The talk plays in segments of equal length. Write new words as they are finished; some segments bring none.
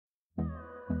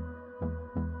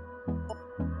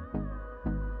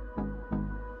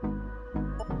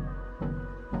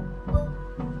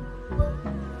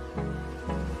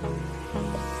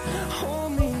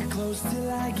push till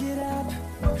I get up.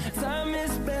 Time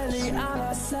is barely on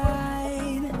our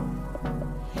side.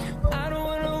 I don't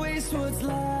wanna waste what's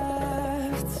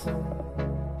left.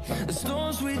 The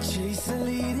storms we chase are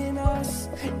leading us,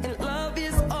 and love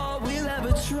is all we'll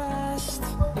ever trust.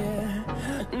 Yeah,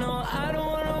 no, I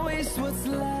don't wanna waste what's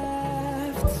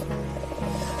left.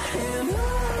 And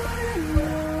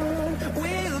on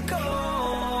we'll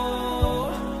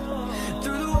go,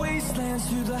 through the wastelands,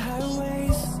 through the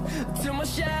highways, till my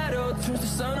shadow turns to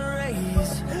sun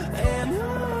rays. And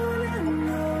on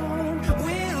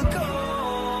we'll go,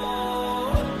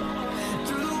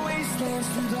 through the wastelands,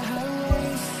 through the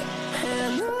highways,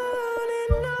 and on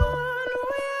we'll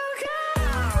go.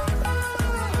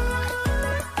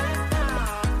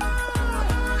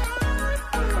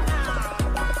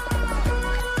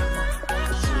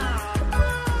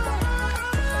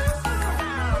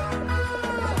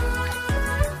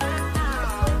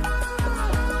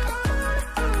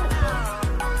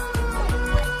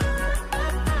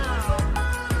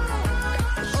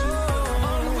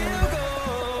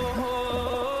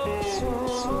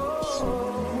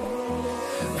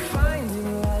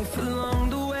 Finding life along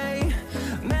the way,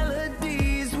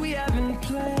 melodies we haven't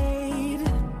played.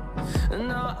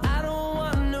 No, I don't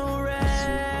want no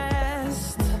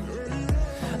rest.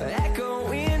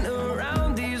 Echoing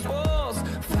around these walls,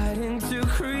 fighting to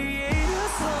create a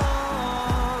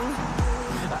song.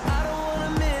 I don't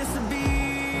wanna miss a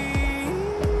beat.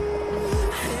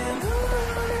 And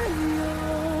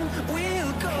on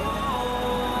we'll go,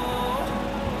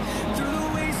 through the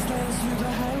wastelands, through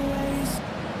the highways.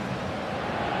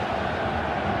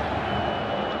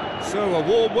 So a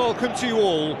warm welcome to you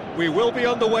all. We will be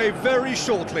underway very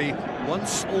shortly,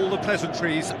 once all the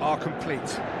pleasantries are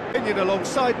complete. Opinion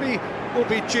alongside me will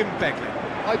be Jim Begley.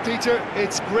 Hi Peter,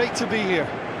 it's great to be here.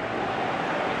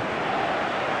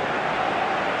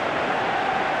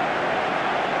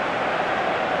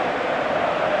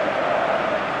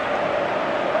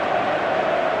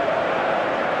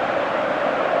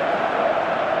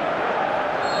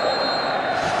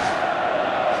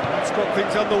 That's got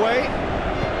things underway.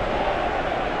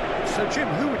 So Jim,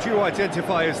 who would you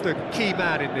identify as the key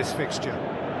man in this fixture?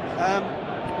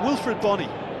 Wilfred Bonney,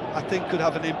 I think, could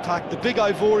have an impact. The big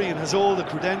Ivorian has all the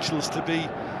credentials to be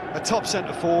a top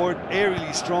centre forward,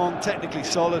 aerially strong, technically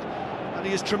solid, and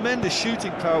he has tremendous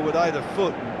shooting power with either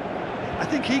foot. I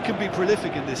think he can be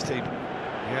prolific in this team.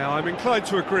 Yeah, I'm inclined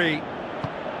to agree.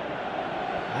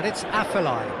 And it's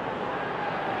Afellay.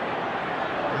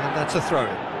 And that's a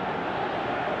throw-in.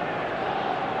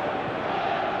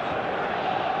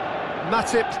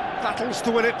 Matip battles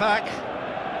to win it back.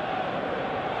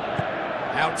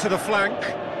 Out to the flank.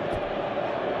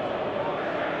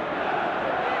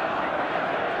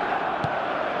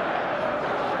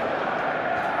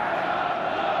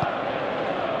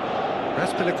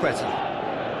 Azpilicueta.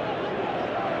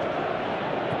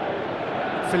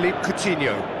 Philippe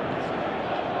Coutinho.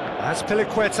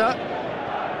 Azpilicueta.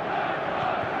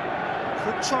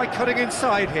 Could try cutting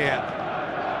inside here.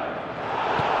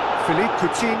 Philippe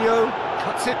Coutinho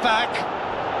cuts it back.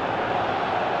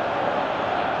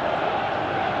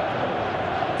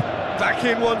 Back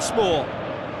in once more.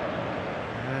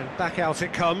 And back out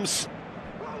it comes.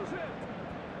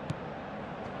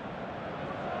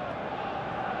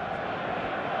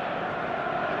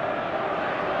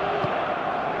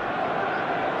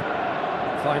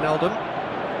 Wijnaldum.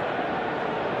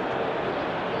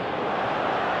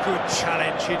 Good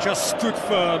challenge, he just stood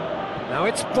firm. Now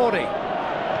it's Bonney.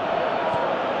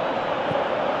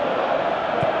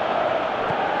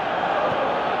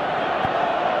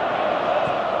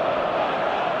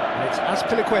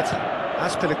 Azpilicueta.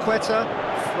 Azpilicueta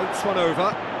floats one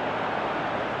over.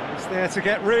 He's there to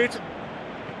get rid.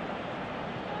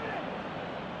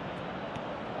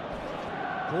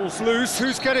 Ball's loose,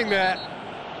 who's getting there?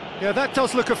 Yeah, that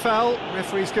does look a foul.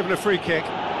 Referee's given a free kick.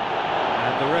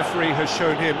 And the referee has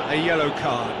shown him a yellow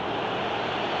card.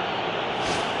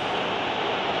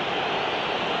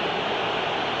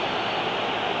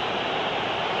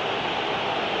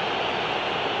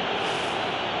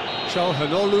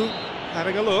 Çalhanoğlu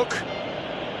having a look.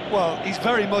 Well, he's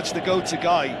very much the go-to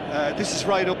guy. This is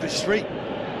right up his street.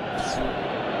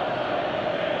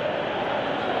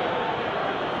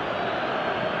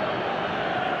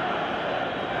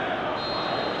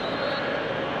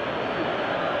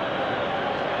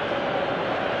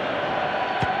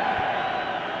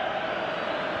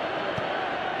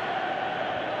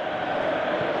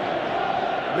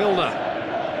 Milner.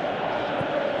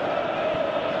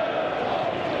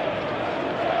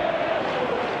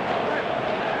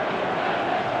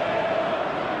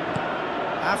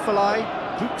 Afellay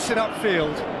boots it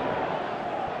upfield.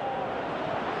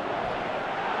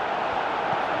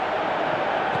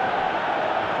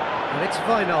 It's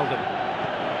Wijnaldum.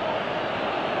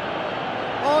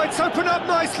 Oh, it's opened up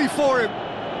nicely for him.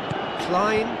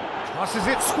 Klein passes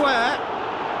it square.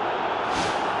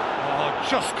 Oh,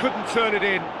 just couldn't turn it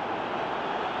in.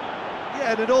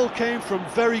 Yeah, and it all came from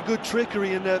very good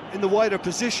trickery in the wider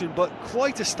position, but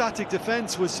quite a static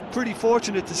defence. Was pretty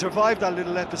fortunate to survive that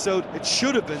little episode. It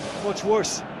should have been much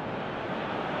worse.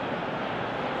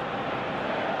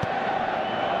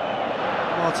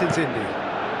 Martin's Indy.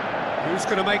 Who's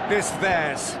going to make this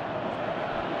theirs?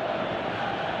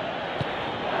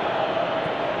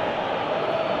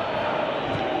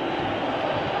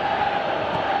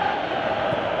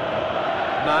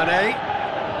 Mane.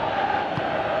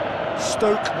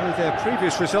 Stoke owe their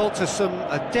previous result to some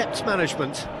adept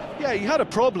management. Yeah, he had a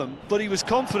problem, but he was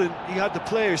confident he had the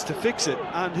players to fix it,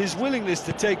 and his willingness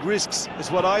to take risks is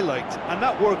what I liked, and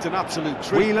that worked an absolute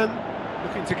treat. Whelan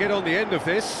looking to get on the end of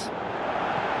this,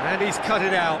 and he's cut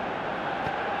it out.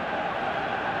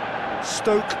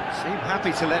 Stoke seem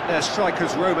happy to let their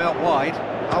strikers roam out wide.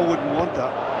 I wouldn't want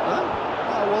that. Huh?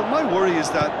 Well, my worry is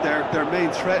that their main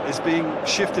threat is being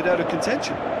shifted out of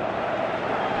contention.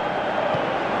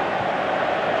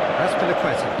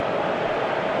 Azpilicueta.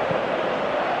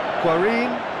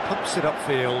 Guarin pumps it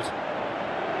upfield.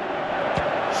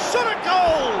 Shot a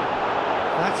goal!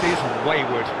 That is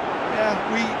wayward. Yeah,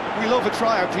 we love a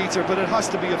trier, Peter, but it has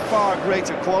to be a far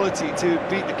greater quality to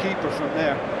beat the keeper from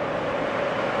there.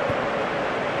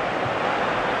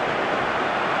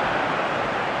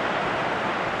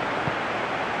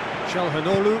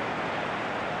 Çalhanoğlu.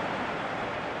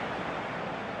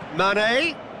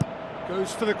 Mane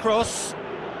goes for the cross.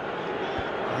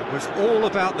 It was all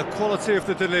about the quality of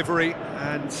the delivery,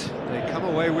 and they come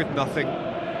away with nothing.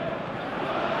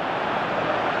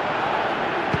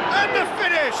 And the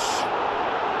finish!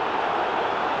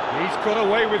 He's got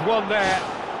away with one there.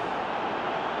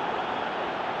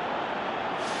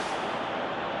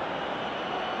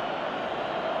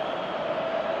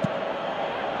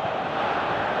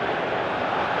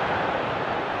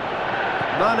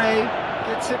 Mane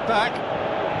gets it back.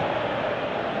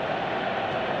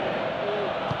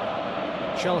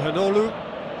 Çalhanoğlu.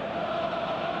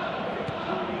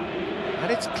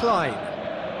 And it's Klein.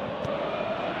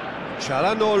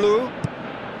 Çalhanoğlu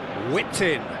whipped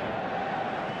in.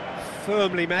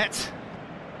 Firmly met.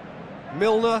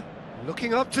 Milner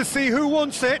looking up to see who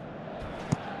wants it.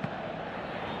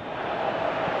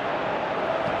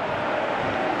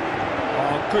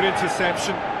 Oh, good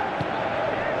interception.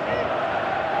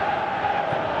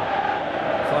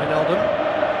 Wijnaldum.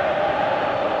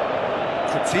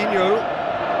 Coutinho.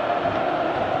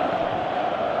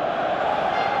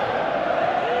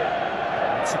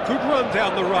 It's a good run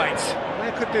down the right.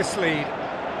 Where could this lead?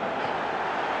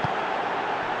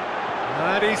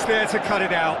 And he's there to cut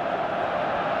it out.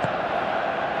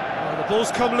 Well, the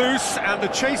ball's come loose and the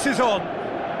chase is on.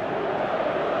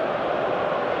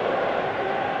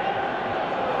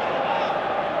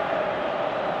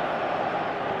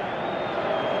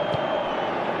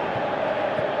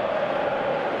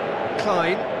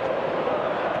 Klein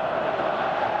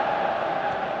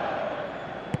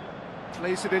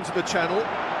plays it into the channel.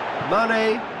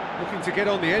 Mane looking to get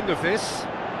on the end of this.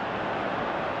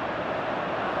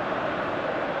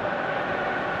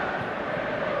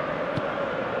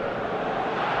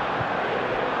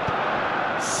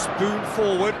 Spoon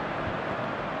forward,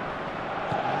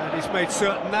 and he's made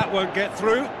certain that won't get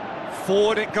through.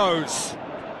 Forward it goes.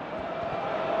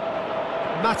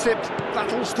 Matip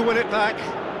battles to win it back.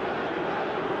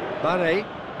 Mane,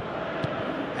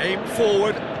 aimed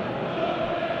forward.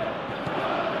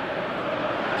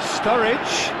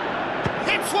 Sturridge,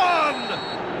 hits one!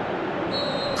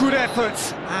 Good effort,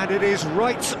 and it is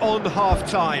right on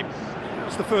half-time.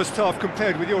 What's the first half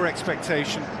compared with your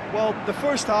expectation? Well, the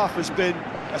first half has been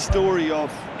a story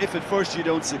of, if at first you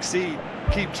don't succeed,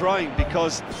 keep trying,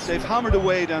 because they've hammered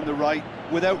away down the right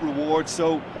without reward,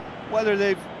 so whether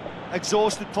they've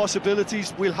exhausted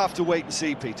possibilities, we'll have to wait and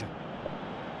see, Peter.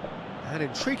 An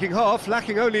intriguing half,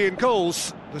 lacking only in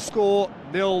goals. The score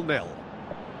 0-0.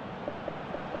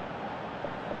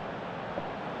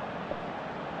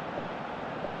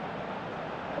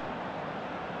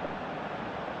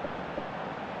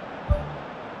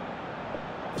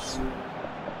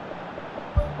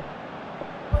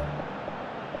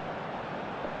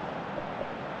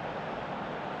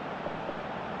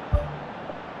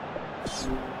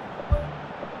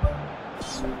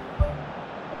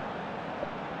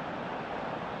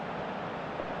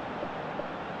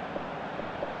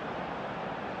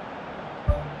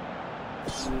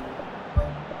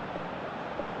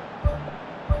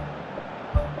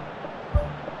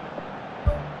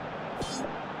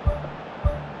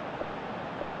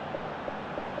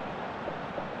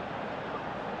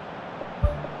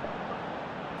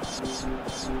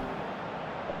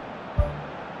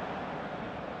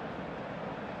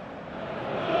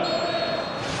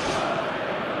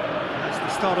 That's the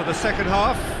start of the second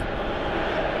half.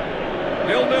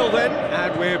 0-0 then,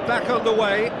 and we're back on the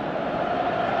way.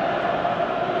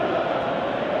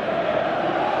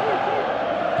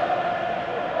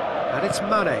 And it's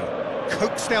Mane,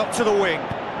 coaxed out to the wing.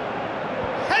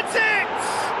 Heads it!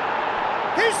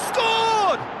 He's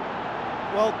scored!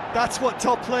 Well, that's what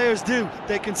top players do.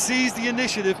 They can seize the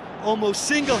initiative almost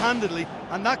single-handedly,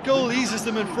 and that goal eases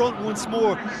them in front once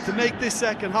more to make this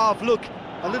second half look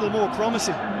a little more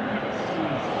promising.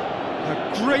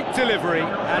 A great delivery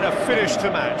and a finish to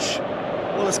match.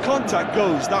 Well, as contact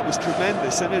goes, that was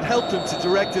tremendous, and it helped him to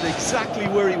direct it exactly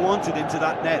where he wanted into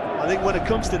that net. I think when it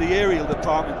comes to the aerial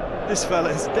department, this fella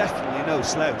is definitely no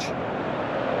slouch.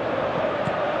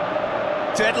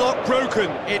 Deadlock broken,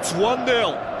 it's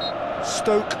 1-0.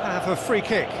 Stoke have a free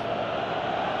kick.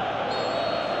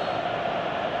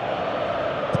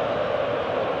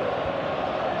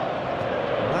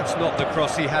 Well, that's not the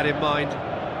cross he had in mind.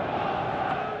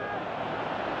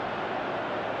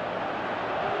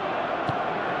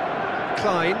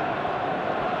 Klein.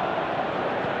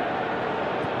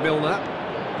 Milner.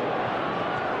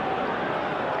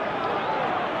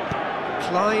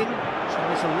 Klein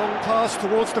tries a long pass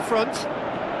towards the front.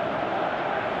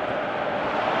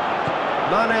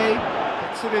 Mane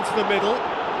gets it into the middle.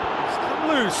 He's come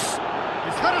loose.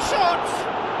 He's had a shot.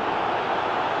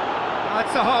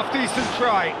 That's a half-decent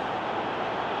try.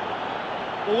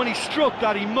 Well, when he struck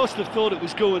that, he must have thought it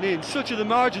was going in. Such are the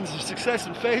margins of success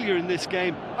and failure in this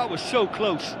game. That was so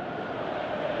close.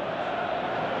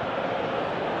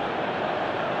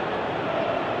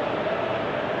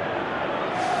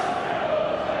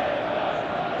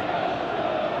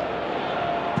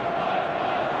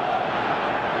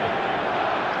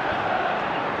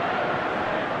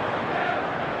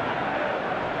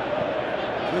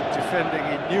 Good defending,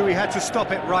 he knew he had to stop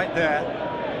it right there.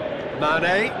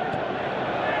 Mane.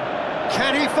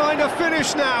 Can he find a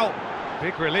finish now?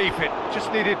 Big relief, it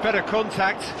just needed better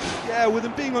contact. Yeah, with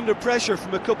him being under pressure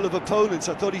from a couple of opponents,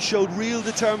 I thought he showed real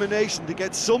determination to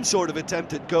get some sort of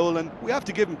attempt at goal, and we have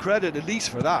to give him credit at least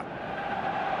for that.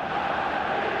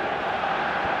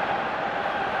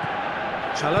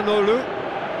 Çalhanoğlu.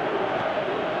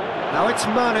 Now it's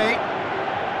Mane.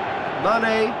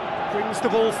 Mane brings the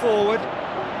ball forward.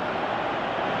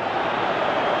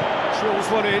 Drills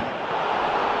one in.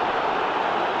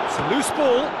 It's a loose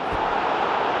ball.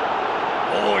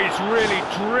 Oh, he's really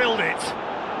drilled it.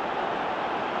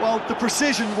 Well, the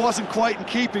precision wasn't quite in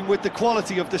keeping with the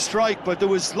quality of the strike, but there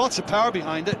was lots of power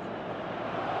behind it.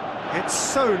 It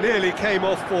so nearly came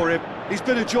off for him. He's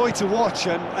been a joy to watch,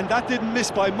 and that didn't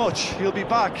miss by much. He'll be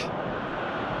back.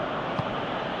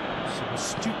 Some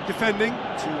astute defending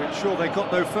to ensure they got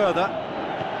no further.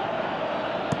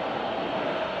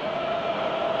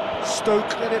 Stoke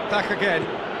get it back again.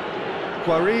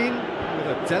 Guarin with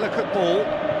a delicate ball.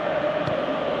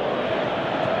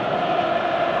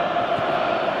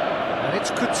 And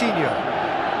it's Coutinho.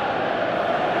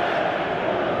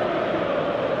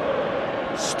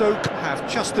 Stoke have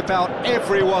just about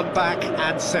everyone back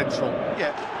and central.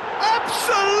 Yeah,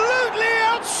 absolutely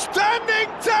outstanding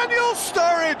Daniel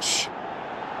Sturridge!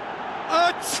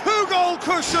 A two-goal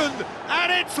cushion,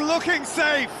 and it's looking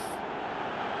safe.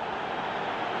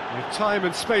 With time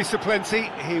and space aplenty,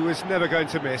 he was never going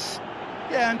to miss.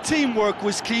 Yeah, and teamwork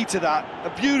was key to that. A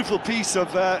beautiful piece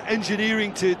of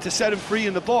engineering to set him free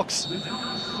in the box.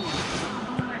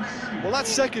 Well, that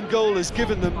second goal has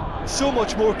given them so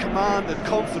much more command and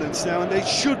confidence now, and they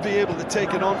should be able to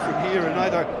take it on from here and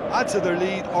either add to their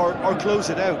lead or close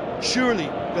it out. Surely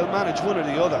they'll manage one or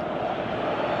the other.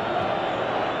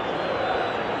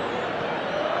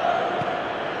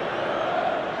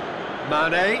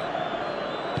 Mane.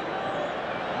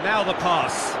 Now the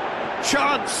pass.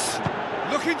 Chance.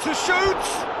 Looking to shoot.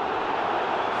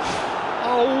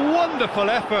 A wonderful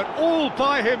effort, all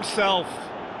by himself.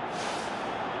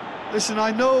 Listen,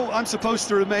 I know I'm supposed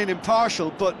to remain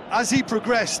impartial, but as he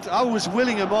progressed, I was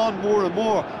willing him on more and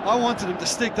more. I wanted him to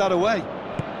stick that away.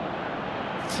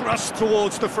 Thrust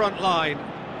towards the front line.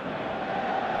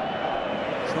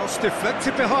 Cross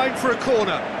deflected behind for a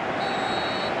corner.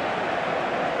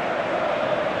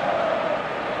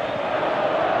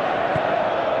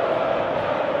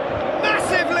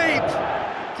 Massive leap!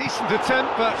 Decent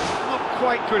attempt, but not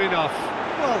quite good enough.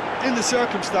 Well, in the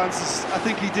circumstances, I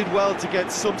think he did well to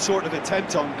get some sort of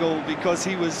attempt on goal because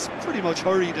he was pretty much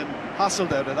hurried and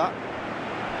hassled out of that.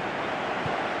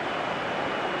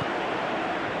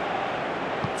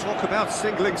 Talk about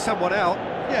singling someone out.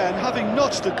 Yeah, and having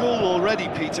notched the goal already,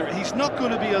 Peter, he's not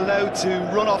going to be allowed to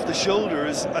run off the shoulder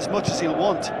as much as he'll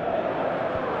want.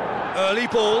 Early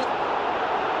ball.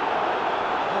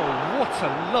 Oh, what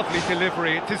a lovely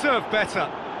delivery. It deserved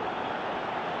better.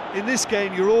 In this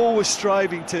game, you're always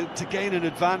striving to gain an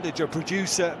advantage or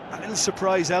produce a little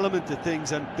surprise element to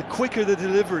things, and the quicker the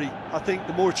delivery, I think,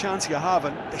 the more chance you have,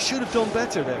 and they should have done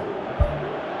better there.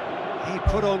 He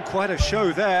put on quite a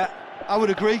show there. I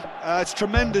would agree. It's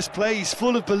tremendous play. He's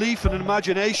full of belief and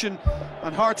imagination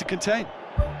and hard to contain.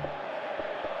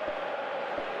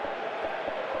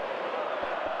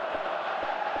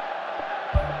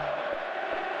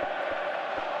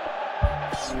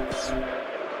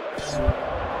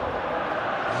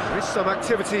 There is some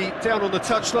activity down on the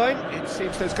touchline. It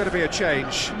seems there's going to be a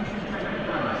change.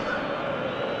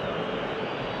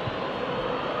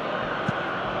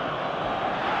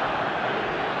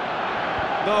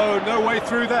 No way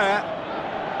through there.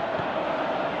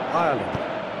 Ireland.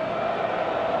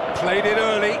 Played it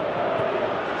early.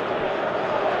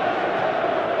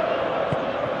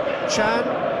 Chan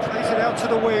plays it out to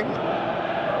the wing.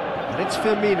 And it's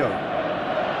Firmino.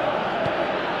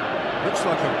 Looks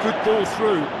like a good ball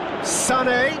through.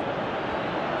 Sané.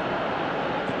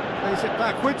 Plays it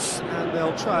backwards, and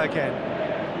they'll try again.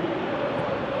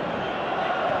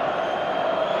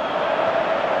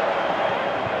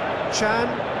 Chan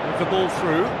with the ball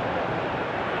through.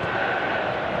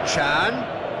 Chan.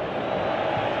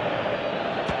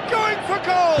 Going for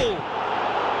goal!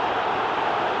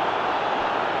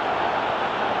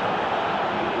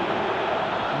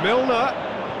 Milner.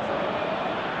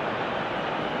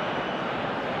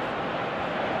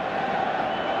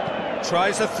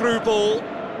 Tries a through ball.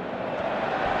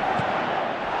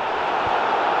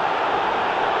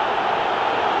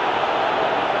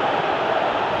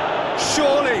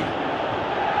 Surely.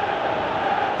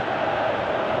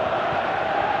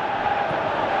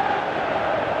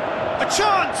 A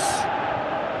chance!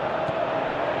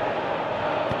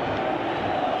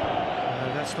 No,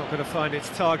 that's not going to find its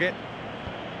target.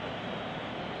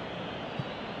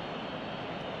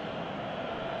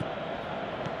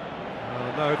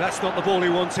 Oh no, that's not the ball he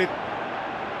wanted.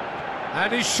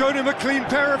 And he's shown him a clean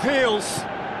pair of heels.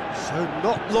 So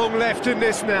not long left in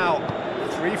this now.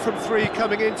 3 from 3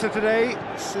 coming into today,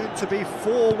 soon to be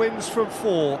 4 wins from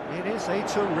 4. It is a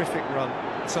terrific run.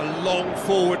 It's a long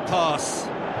forward pass.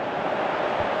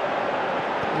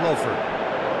 Lovren.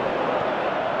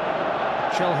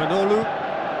 Calhanoglu.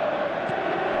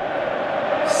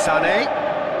 Sané.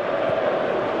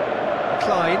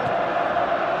 Klein.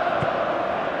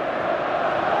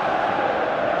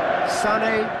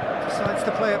 Sané decides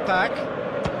to play it back.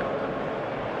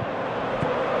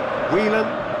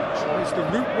 Whelan. Is the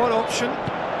route one option,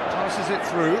 passes it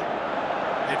through.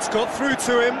 It's got through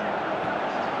to him.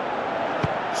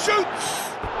 Shoots!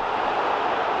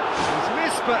 He's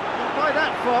missed, but not by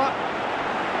that far.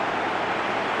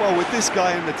 Well, with this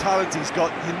guy and the talent he's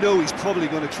got, you know he's probably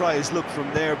going to try his luck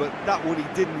from there, but that one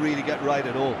he didn't really get right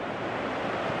at all.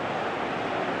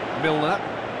 Milner.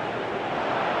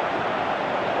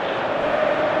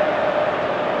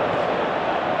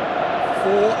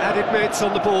 Four added minutes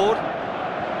on the board.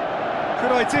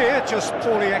 Good idea, just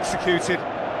poorly executed.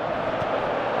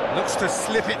 Looks to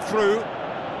slip it through.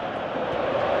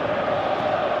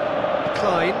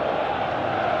 Klein.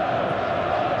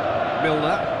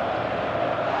 Milner.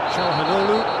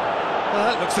 Calhanoglu.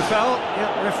 That looks a foul.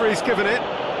 Yeah, referee's given it.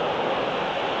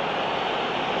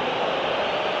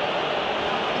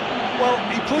 Well,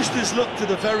 he pushed his luck to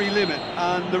the very limit,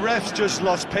 and the refs just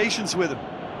lost patience with him.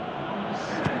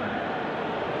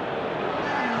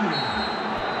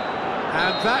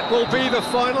 And that will be the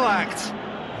final act.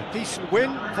 A decent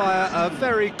win via a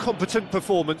very competent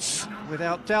performance.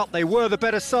 Without doubt, they were the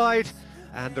better side,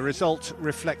 and the result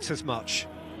reflects as much.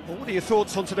 Well, what are your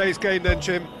thoughts on today's game then,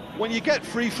 Jim? When you get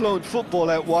free-flowing football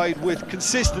out wide with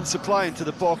consistent supply into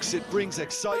the box, it brings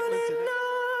excitement.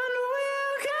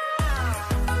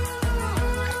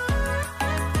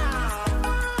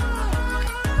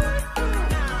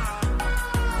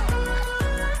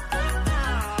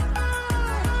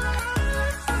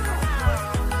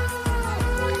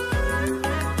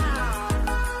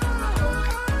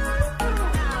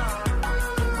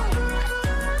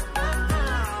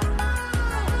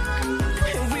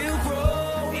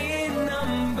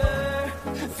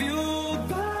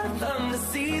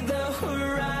 See the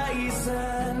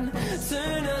horizon,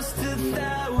 turn us to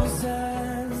thousands.